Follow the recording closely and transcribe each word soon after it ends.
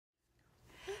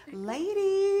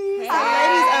Ladies, Hey.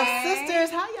 ladies of Sisters,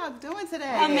 how y'all doing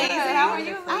today? Amazing. How are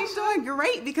you? I'm doing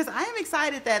great because I am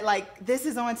excited that like this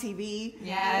is on TV.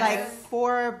 Yes. Like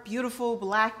 4 beautiful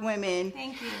Black women.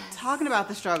 Thank you. Talking about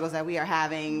the struggles that we are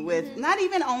having with not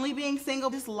even only being single,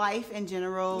 just life in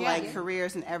general,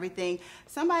 careers and everything.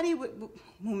 Somebody,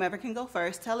 whomever can go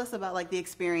first, tell us about like the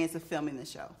experience of filming the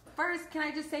show. First, can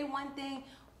I just say one thing?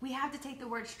 We have to take the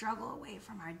word struggle away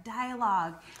from our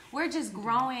dialogue. We're just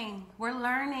growing, we're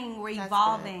learning, we're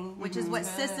evolving, which is what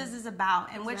Sistas is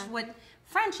about, and what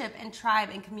friendship and tribe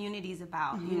and community is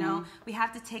about. You know, we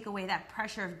have to take away that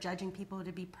pressure of judging people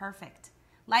to be perfect.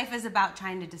 Life is about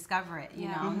trying to discover it, you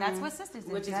know, and that's what Sistas is.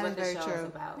 Which is what the show is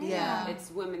about. Yeah.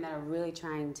 It's women that are really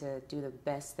trying to do the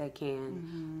best they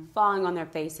can, falling on their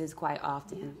faces quite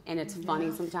often. And it's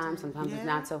funny sometimes it's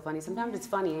not so funny. Sometimes it's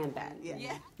funny and bad.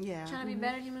 Yeah. Trying to be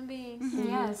better human beings.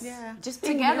 Yes. Yeah. Just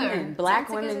being human. Black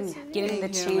women getting the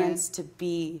chance to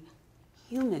be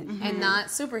human. And not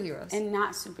superheroes.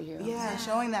 Yeah,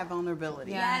 showing that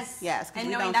vulnerability. Yes. Yes, because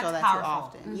And we knowing don't show that's that too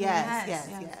powerful. often.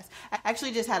 Yes. I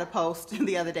actually just had a post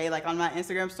the other day, like on my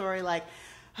Instagram story, like,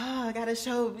 oh, I gotta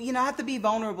show, you know, I have to be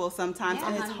vulnerable sometimes,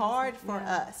 and it's hard for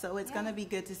us. So it's gonna be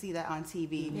good to see that on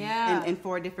TV. And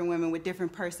 4 different women with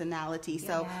different personalities.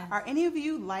 So are any of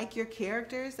you like your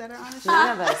characters that are on the show?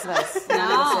 None of us. None of us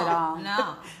at all.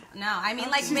 No. I mean,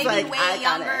 like, maybe like, way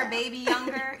younger, baby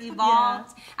younger,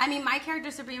 evolved. I mean, my character,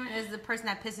 Sabrina, is the person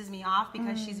that pisses me off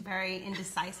because she's very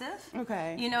indecisive.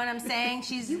 Okay. You know what I'm saying?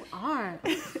 You are.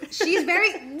 She's very,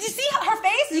 you see her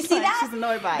face? You see that? She's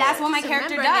annoyed by That's it. what my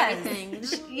character does.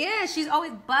 Everything. Yeah, she's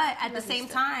always, but at the same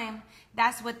time,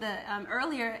 that's what the,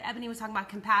 earlier, Ebony was talking about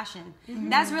compassion.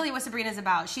 That's really what Sabrina's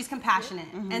about. She's compassionate.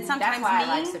 And sometimes That's why I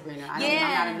like Sabrina. I'm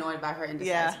not annoyed by her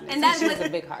indecisiveness. And that's a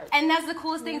big heart. And that's the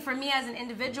coolest thing for me as an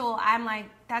individual. I'm like,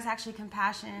 that's actually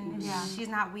compassion. She's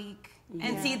not weak.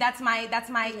 And see, that's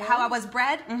my how I was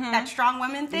bred. That strong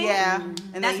woman thing. And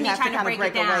that's then you me have trying to to kind of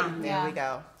break it down. away. There we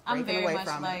go. I'm very away much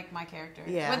from like my character.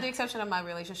 Yeah. With the exception of my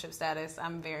relationship status,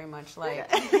 I'm very much like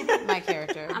my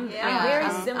character. I'm very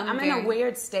similar. I'm in a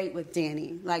weird state with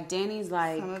Danny. Like, Danny's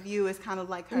like... Some of you is kind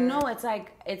of like her. No,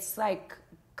 it's like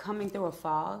coming through a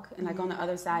fog. And like on the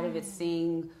other side of it,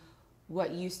 seeing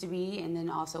what used to be and then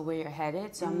also where you're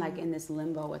headed. So I'm like in this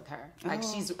limbo with her. Like,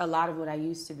 she's a lot of what I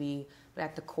used to be. But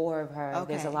at the core of her,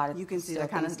 there's a lot of... You can see that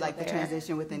kind of like the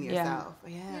transition within yourself. I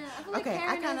feel like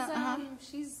Karen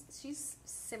is, she's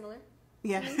similar.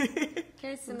 Yeah.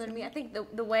 Karen's similar to me. I think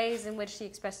the ways in which she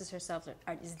expresses herself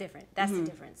is different. That's the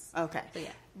difference. Okay. So,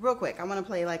 Real quick, I want to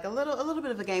play like a little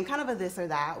bit of a game, kind of a this or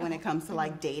that when it comes to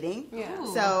like dating. Yeah.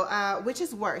 So, which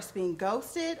is worse, being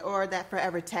ghosted or that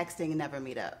forever texting and never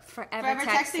meet up? Forever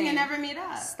texting and never meet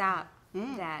up. Stop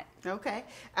that. Okay.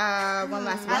 One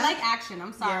last one. I like action.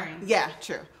 I'm sorry. Yeah,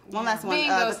 true. One last one. Being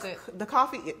ghosted. The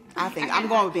coffee. I think I'm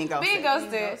going with being ghosted. Being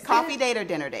ghosted. Coffee date or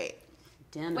dinner date?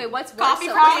 Dinner. Wait, what's Coffee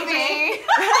worse? probably.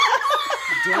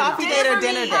 Coffee date or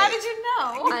dinner date? How did you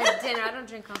know? Dinner. I don't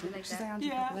drink coffee like that.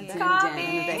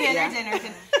 Coffee. Dinner.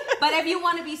 But if you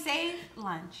want to be safe,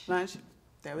 lunch. Lunch.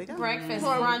 There we go. Breakfast,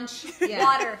 brunch.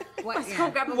 Water. Let's go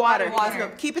grab a Water. Let's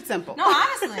go. Keep it simple. No,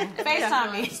 honestly.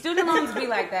 FaceTime me. Student loans be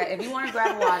like that. If you want to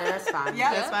grab water, that's fine.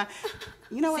 Yeah. That's fine.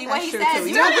 You know what? See That's what he true says. too.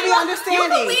 You have to be understanding. You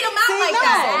can weed them out like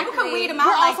that. You can weed them out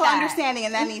We're like also that. understanding,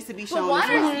 and that needs to be shown.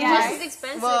 Water as well. is just as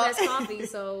expensive as coffee,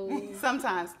 so...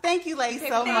 Sometimes. Thank you, ladies,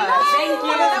 so much. Thank you.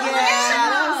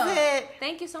 Yeah, that was it.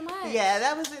 Thank you so much. Yeah,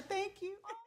 that was it. Thank you.